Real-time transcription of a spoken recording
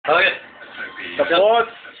Okay. The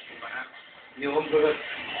fourth.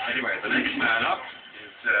 Anyway, the next man up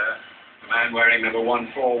is the man wearing number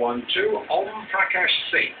 1412, Prakash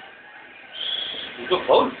Singh. Good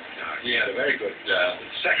phone. He had a very good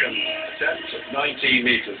second attempt at 19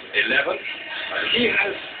 meters 11. He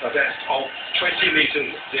has a best of 20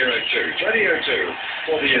 meters 02. 20:02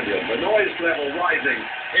 for the Indian. The noise level rising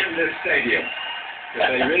in this stadium. If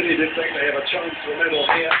they really did think they have a chance for a medal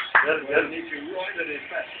here, they'll need to ride at his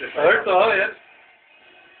best. If they Hurt though, yeah.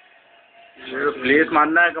 Please,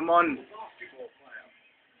 manna, come on. basketball player.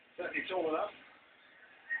 Certainly tall enough.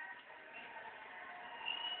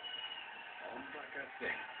 Prakash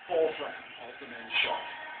Singh, fourth round of the men's shot.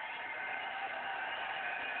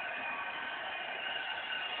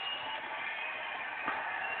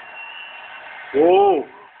 Oh,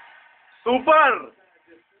 super.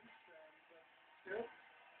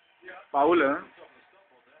 Foul, huh?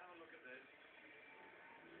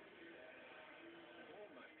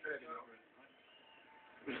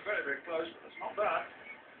 It was very, very close, but it's not bad.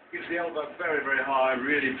 Gives the elbow very, very high,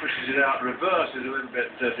 really pushes it out. Reverse is a little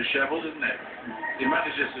bit dishevelled, isn't it? He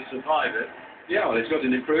manages to survive it. Yeah, well, he's got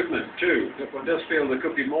an improvement too. One does feel there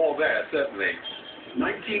could be more there, certainly.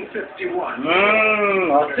 1951.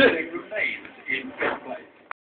 Everything remains in fifth place.